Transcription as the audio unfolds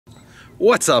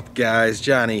What's up guys,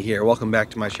 Johnny here, welcome back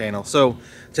to my channel. So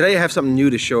today I have something new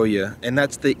to show you, and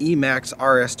that's the EMAX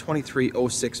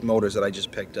RS2306 motors that I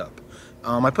just picked up.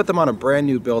 I put them on a brand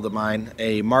new build of mine,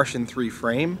 a Martian III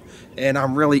frame, and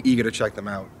I'm really eager to check them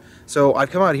out. So I've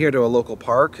come out here to a local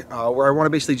park where I want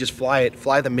to basically just fly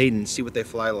the maiden, see what they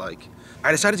fly like. I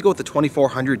decided to go with the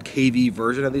 2400 kV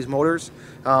version of these motors,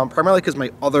 primarily because my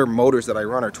other motors that I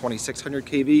run are 2600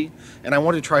 kV, and I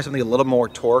wanted to try something a little more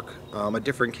torque, a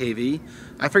different kV.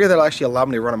 I figured that'll actually allow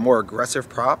me to run a more aggressive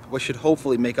prop, which should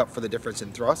hopefully make up for the difference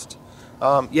in thrust.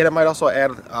 Yet it might also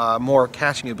add more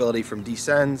catching ability from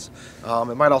descends.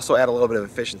 It might also add a little bit of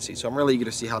efficiency, so I'm really eager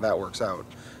to see how that works out.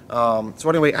 So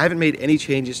anyway, I haven't made any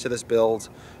changes to this build.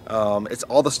 It's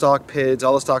all the stock PIDs,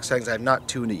 all the stock settings. I have not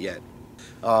tuned it yet.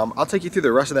 I'll take you through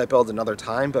the rest of that build another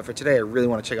time, but for today I really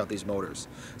want to check out these motors.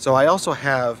 So I also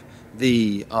have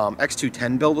the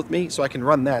X210 build with me, so I can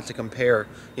run that to compare,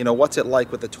 you know, what's it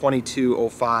like with the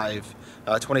 2205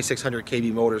 2600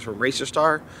 kV motors from Racer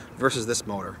Star versus this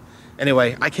motor.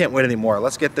 Anyway, I can't wait anymore.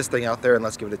 Let's get this thing out there and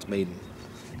let's give it its maiden.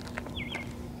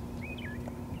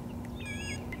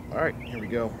 Alright, here we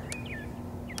go.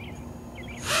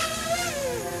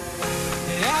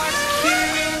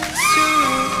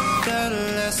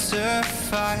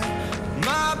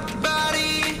 My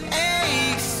body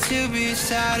aches to be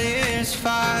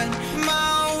satisfied.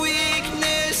 My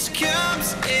weakness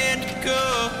comes and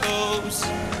goes.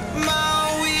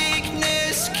 My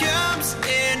weakness comes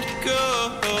and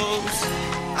goes.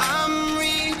 I'm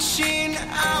reaching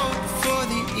out for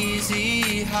the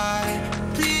easy high.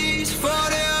 Please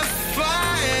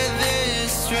fortify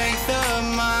this strength of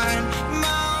mine.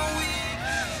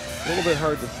 A little bit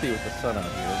hard to see with the sun out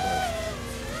here, but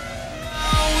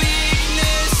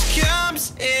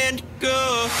comes and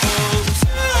goes.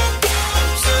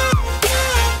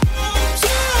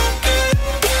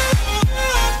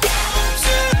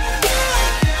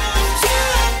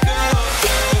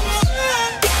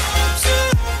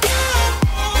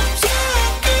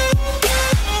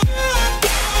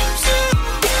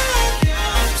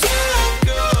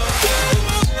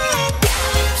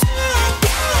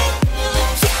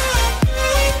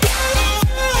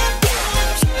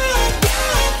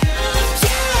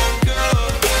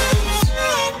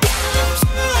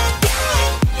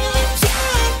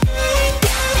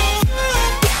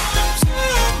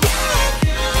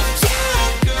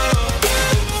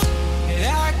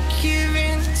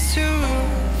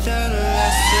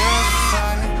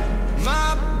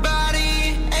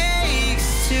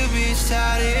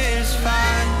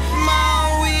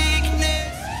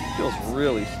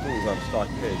 really smooth on stock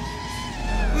PIDs.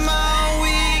 My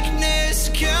weakness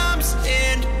comes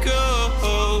and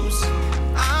goes.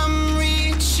 I'm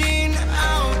reaching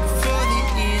out for the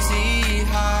easy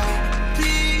high.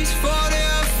 Please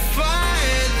fortify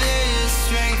this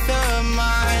strength of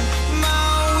mine.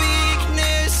 My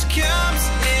weakness comes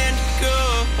and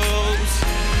goes.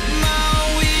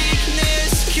 My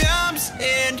weakness comes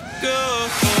and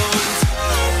goes.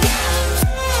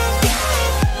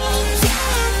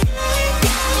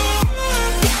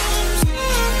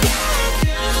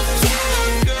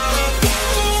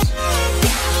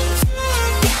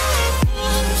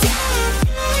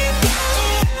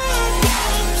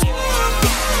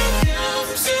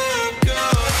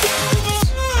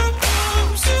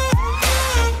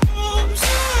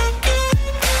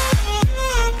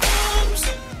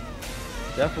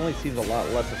 Definitely seems a lot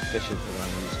less efficient than I'm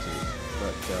used to,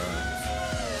 but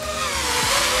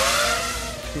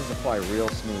seems to fly real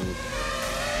smooth.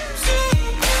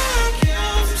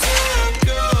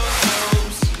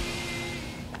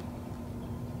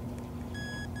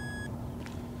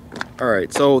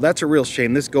 Alright, so that's a real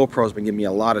shame. This GoPro's been giving me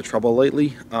a lot of trouble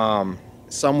lately.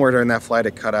 Somewhere during that flight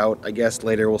it cut out. I guess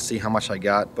later we'll see how much I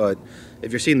got, but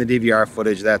if you're seeing the DVR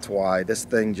footage, that's why. This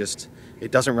thing just,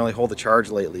 it doesn't really hold the charge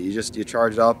lately. You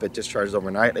charge it up, it discharges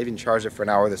overnight. I even charged it for an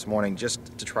hour this morning just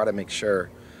to try to make sure,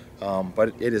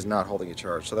 but it is not holding a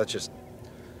charge, so that's just,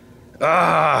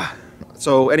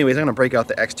 So anyways, I'm gonna break out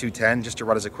the X210 just to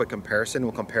run as a quick comparison.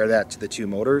 We'll compare that to the two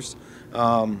motors.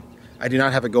 I do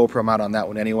not have a GoPro mount on that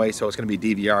one anyway, so it's gonna be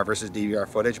DVR versus DVR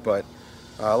footage, but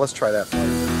let's try that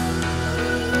first.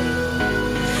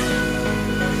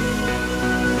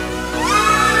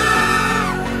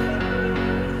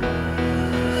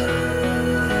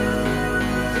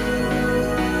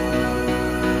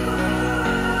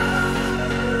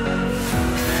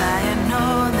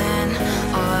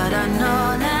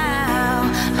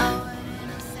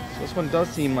 This one does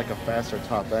seem like a faster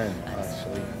top end,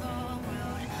 actually.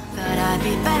 Thought I'd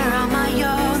be better on my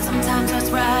own. Sometimes what's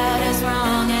right is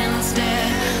wrong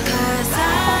instead. 'Cause I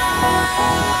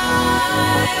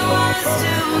want was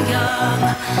too young,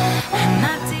 and I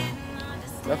didn't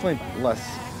understand. Definitely less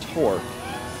torque,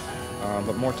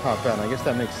 but more top end. I guess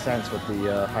that makes sense with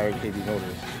the higher kV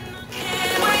motors.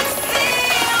 Can't wait to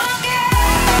see you again.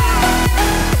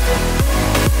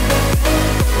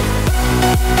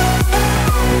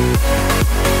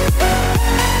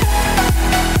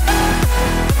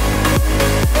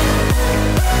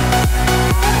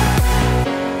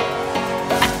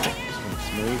 This one's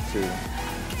smooth too.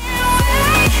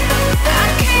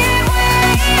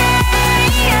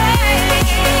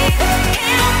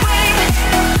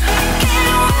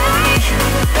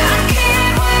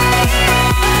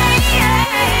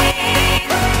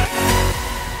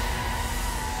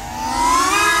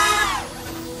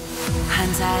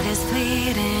 Hindsight is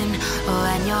fleeting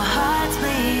when your heart's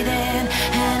bleeding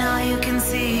and all you can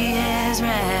see is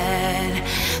red,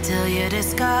 till you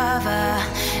discover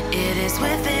it is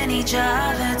within each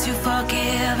other to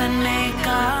forgive and make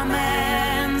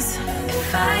amends.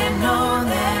 If I had known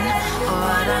then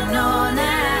what I know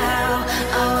now,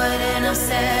 I wouldn't have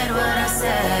said what I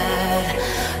said.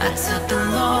 I took the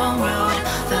long road,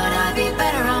 thought I'd be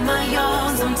better on my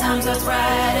own. Sometimes what's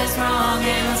right is wrong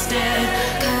instead,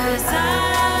 'cause I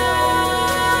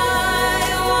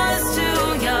was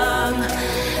too young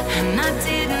and I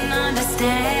didn't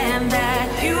understand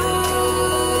that you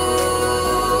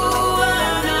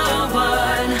were the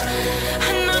one,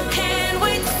 and I can't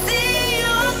wait to see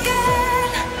you again.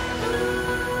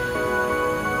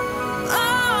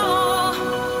 Oh,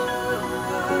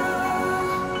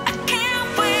 I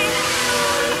can't wait,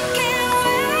 I can't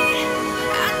wait,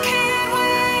 I can't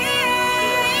wait,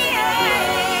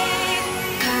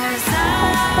 'cause I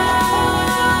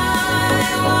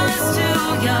was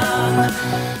too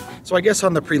young. So I guess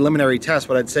on the preliminary test,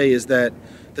 what I'd say is that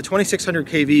the 2600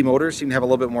 kV motors seem to have a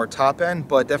little bit more top end,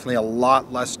 but definitely a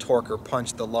lot less torque or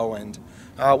punch the low end,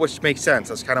 which makes sense.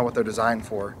 That's kind of what they're designed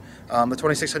for. The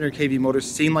 2600 kV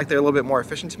motors seem like they're a little bit more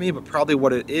efficient to me, but probably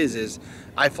what it is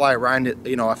I fly around it,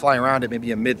 I fly around it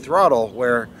maybe a mid throttle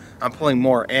where I'm pulling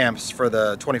more amps for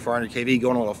the 2400 kV,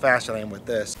 going a little faster than I am with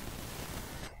this.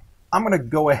 I'm going to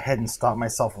go ahead and stop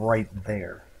myself right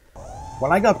there.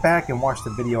 When I got back and watched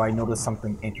the video, I noticed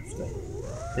something interesting.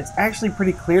 It's actually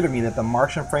pretty clear to me that the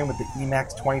Martian frame with the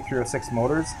EMAX 2306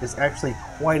 motors is actually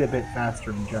quite a bit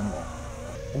faster in general.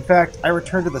 In fact, I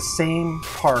returned to the same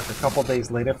park a couple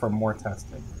days later for more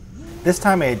testing. This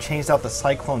time I had changed out the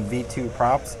Cyclone V2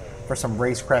 props for some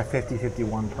Racecraft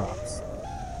 5051 props.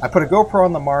 I put a GoPro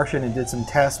on the Martian and did some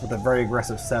tests with a very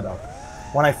aggressive setup.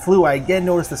 When I flew, I again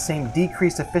noticed the same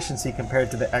decreased efficiency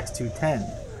compared to the X210.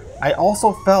 I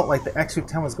also felt like the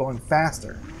X210 was going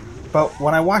faster, but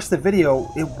when I watched the video,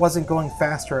 it wasn't going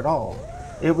faster at all.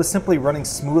 It was simply running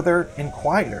smoother and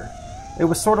quieter. It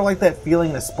was sort of like that feeling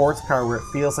in a sports car where it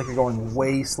feels like you're going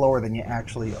way slower than you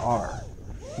actually are.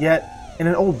 Yet, in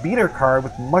an old beater car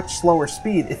with much slower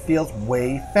speed, it feels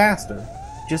way faster,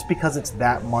 just because it's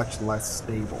that much less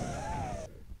stable.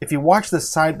 If you watch this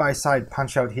side-by-side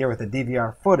punch out here with the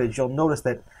DVR footage, you'll notice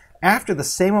that after the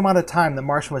same amount of time, the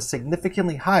Martian was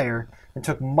significantly higher and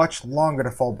took much longer to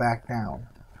fall back down.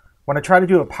 When I try to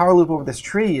do a power loop over this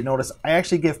tree, you notice I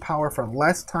actually give power for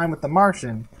less time with the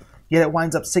Martian, yet it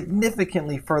winds up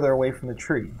significantly further away from the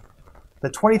tree. The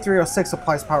 2306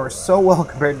 applies power so well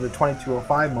compared to the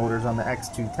 2205 motors on the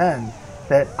X210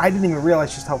 that I didn't even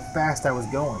realize just how fast I was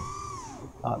going.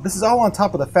 This is all on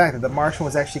top of the fact that the Martian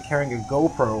was actually carrying a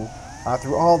GoPro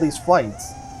through all these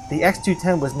flights. The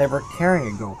X210 was never carrying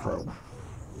a GoPro.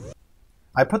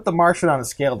 I put the Martian on a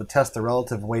scale to test the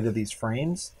relative weight of these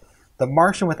frames. The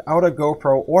Martian without a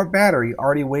GoPro or battery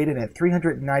already weighed in at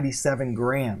 397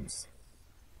 grams.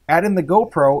 Add in the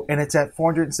GoPro and it's at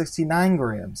 469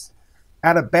 grams.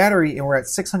 Add a battery and we're at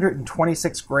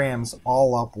 626 grams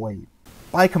all up weight.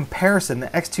 By comparison, the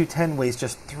X210 weighs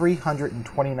just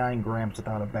 329 grams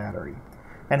without a battery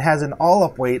and has an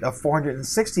all-up weight of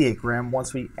 468 grams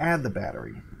once we add the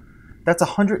battery. That's a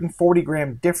 140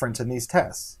 gram difference in these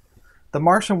tests. The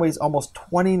Martian weighs almost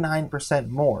 29%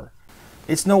 more.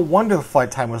 It's no wonder the flight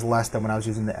time was less than when I was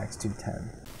using the X210.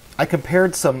 I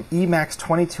compared some EMAX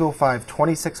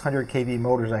 2205-2600Kv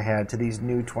motors I had to these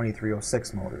new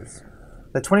 2306 motors.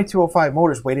 The 2205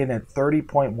 motors weighed in at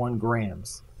 30.1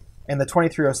 grams, and the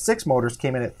 2306 motors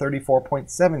came in at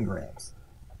 34.7 grams.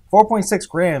 4.6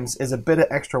 grams is a bit of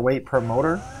extra weight per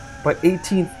motor, but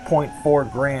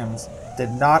 18.4 grams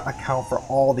did not account for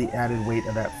all the added weight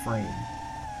of that frame.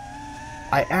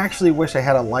 I actually wish I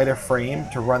had a lighter frame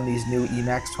to run these new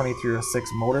EMAX 2306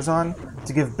 motors on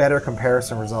to give better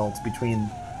comparison results between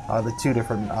the two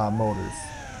different motors.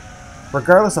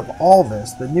 Regardless of all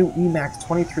this, the new EMAX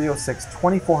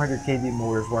 2306-2400Kv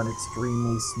motors run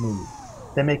extremely smooth.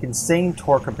 They make insane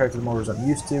torque compared to the motors I'm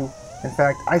used to. In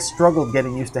fact, I struggled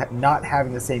getting used to not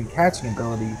having the same catching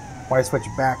ability when I switched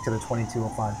back to the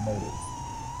 2205 motors.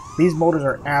 These motors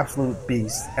are absolute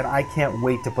beasts, and I can't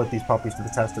wait to put these puppies to the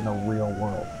test in the real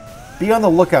world. Be on the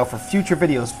lookout for future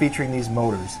videos featuring these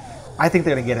motors. I think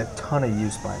they're going to get a ton of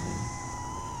use by me.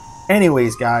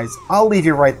 Anyways guys, I'll leave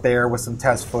you right there with some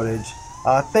test footage.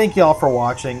 Thank y'all for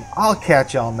watching. I'll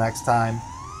catch y'all next time.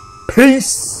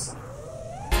 Peace!